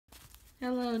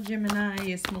Hello, Gemini.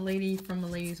 It's Maladys from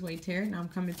Maladys Way Tarot, and I'm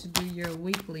coming to do your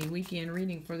weekend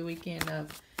reading for the weekend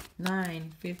of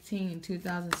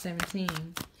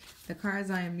 9/15/2017. The cards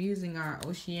I am using are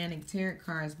Oceanic Tarot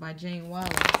cards by Jane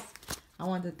Wallace. I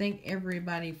want to thank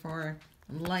everybody for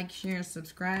sharing,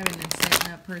 subscribing, and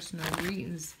setting up personal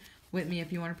readings with me.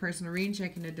 If you want a personal reading,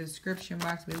 check in the description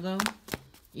box below.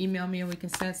 Email me and we can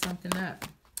set something up.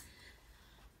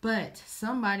 But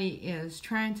somebody is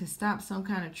trying to stop some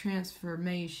kind of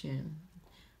transformation.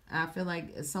 I feel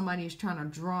like somebody is trying to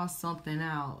draw something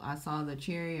out. I saw the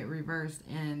Chariot reversed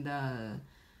and I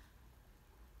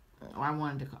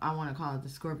want to call it the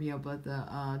Scorpio, but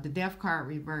the Death card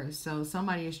reversed. So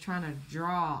somebody is trying to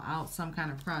draw out some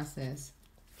kind of process.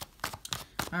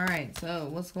 All right. So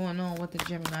what's going on with the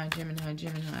Gemini?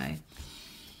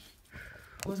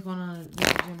 What's going on with the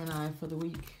Gemini for the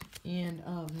week? End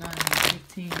of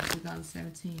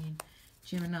 9/15/2017.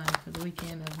 Gemini for the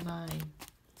weekend of 9.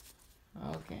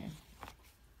 Okay.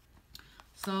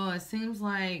 So it seems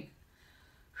like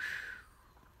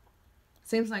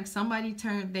somebody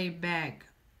turned their back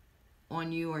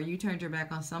on you, or you turned your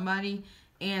back on somebody,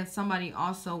 and somebody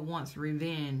also wants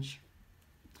revenge.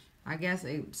 I guess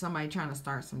somebody trying to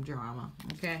start some drama.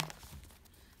 Okay.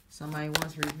 Somebody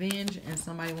wants revenge and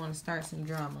somebody wants to start some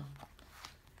drama.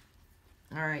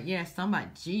 All right, yeah, somebody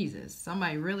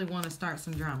really want to start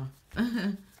some drama.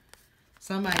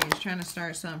 Somebody is trying to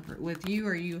start something with you,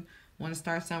 or you want to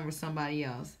start something with somebody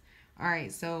else. All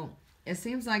right, so it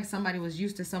seems like somebody was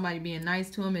used to somebody being nice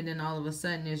to them, and then all of a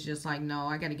sudden it's just like, no,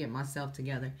 I got to get myself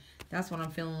together. That's what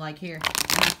I'm feeling like here.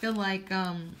 And I feel like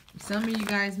some of you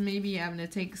guys may be having to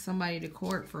take somebody to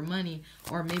court for money,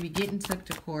 or maybe getting took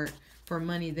to court for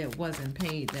money that wasn't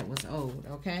paid, that was owed,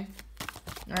 okay?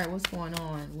 All right, what's going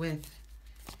on with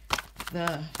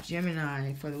the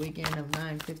Gemini for the weekend of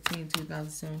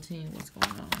 9/15/2017. What's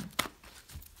going on?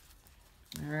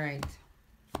 All right.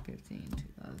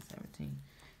 15/2017.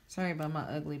 Sorry about my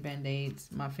ugly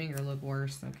band-aids. My finger look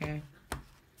worse, okay?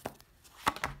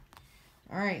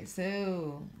 All right,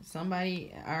 so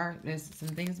there's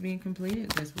some things being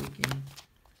completed this weekend.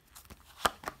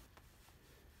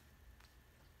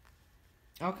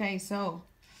 Okay, so,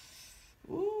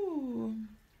 ooh.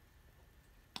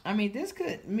 I mean, this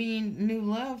could mean new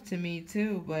love to me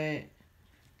too, but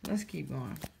let's keep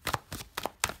going.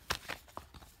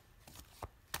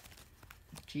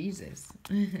 Jesus.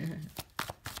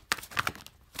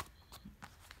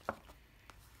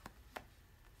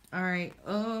 All right.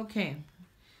 Okay.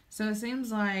 So it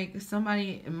seems like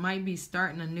somebody might be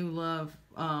starting a new love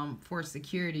for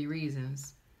security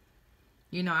reasons.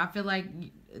 You know, I feel like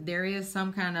there is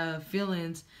some kind of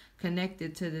feelings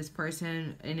connected to this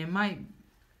person, and it might...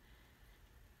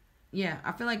 Yeah,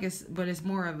 I feel like it's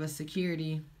more of a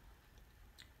security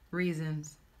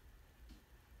reasons.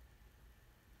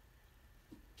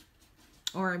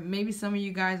 Or maybe some of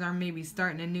you guys are maybe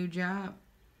starting a new job,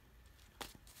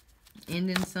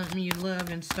 ending something you love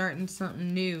and starting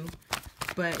something new,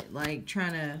 but like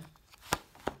trying to...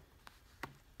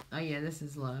 Oh yeah, this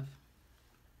is love.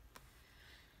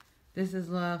 This is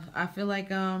love. I feel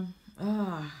like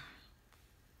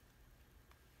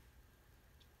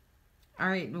all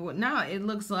right, now it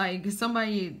looks like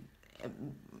somebody,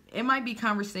 it might be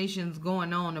conversations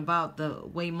going on about the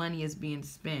way money is being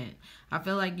spent. I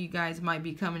feel like you guys might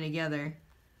be coming together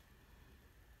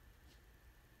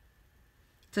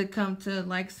to come to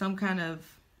like some kind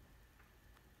of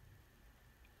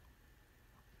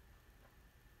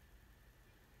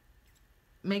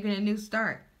making a new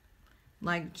start.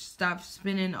 Like, stop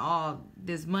spending all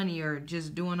this money or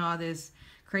just doing all this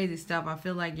crazy stuff. I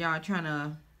feel like y'all are trying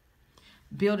to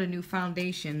build a new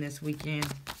foundation this weekend.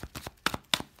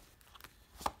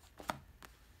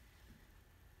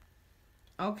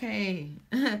 Okay.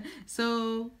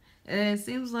 So it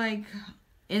seems like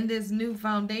in this new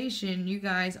foundation, you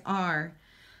guys are,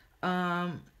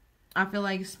 I feel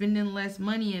like spending less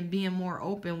money and being more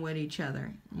open with each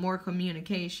other. More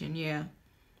communication, yeah.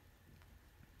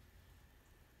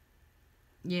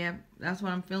 Yeah, that's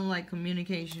what I'm feeling like,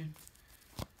 communication.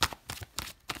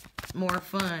 More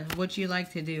fun. What you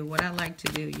like to do. What I like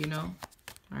to do, you know.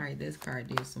 Alright, this card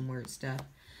did some weird stuff.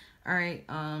 Alright,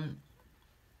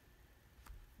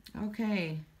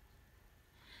 okay.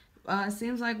 It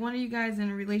seems like one of you guys in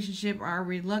a relationship are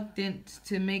reluctant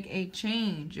to make a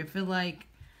change. I feel like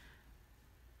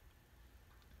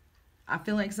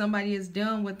somebody is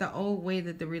done with the old way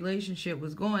that the relationship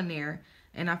was going there.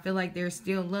 And I feel like there's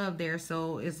still love there.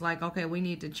 So it's like, okay, we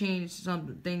need to change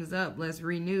some things up. Let's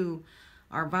renew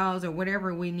our vows or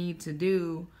whatever we need to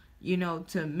do, you know,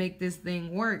 to make this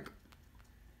thing work.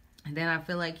 And then I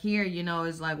feel like here, you know,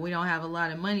 it's like we don't have a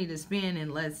lot of money to spend,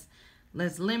 and let's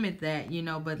limit that, you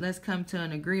know, but let's come to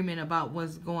an agreement about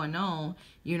what's going on.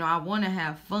 You know, I want to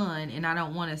have fun, and I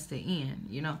don't want us to end,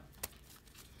 you know.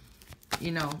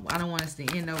 You know, I don't want us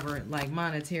to end over like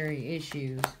monetary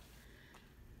issues.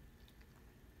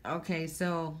 Okay,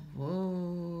 so,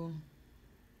 whoa.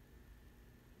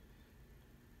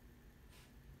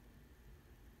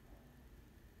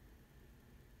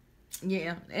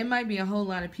 Yeah, it might be a whole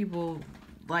lot of people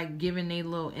like giving their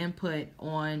little input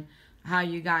on how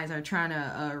you guys are trying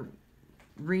to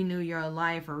renew your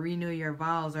life or renew your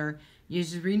vows, or you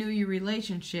just renew your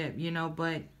relationship, you know,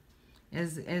 but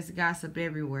it's gossip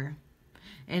everywhere.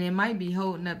 And it might be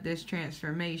holding up this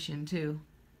transformation too.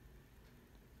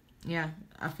 Yeah,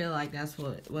 I feel like that's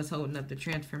what's holding up the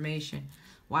transformation.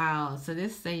 Wow, so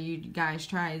this say you guys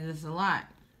try this a lot.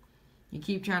 You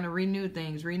keep trying to renew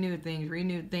things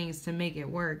to make it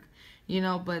work. You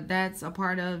know, but that's a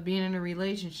part of being in a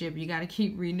relationship. You got to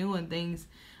keep renewing things,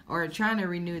 or trying to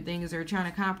renew things, or trying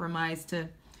to compromise to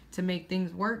make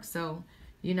things work. So,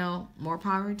 you know, more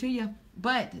power to you.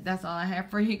 But that's all I have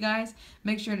for you guys.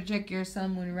 Make sure to check your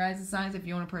sun, moon, and rising signs. If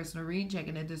you want a personal read, check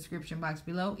in the description box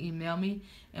below. Email me,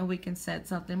 and we can set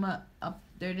something up.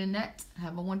 Other than that,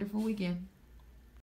 have a wonderful weekend.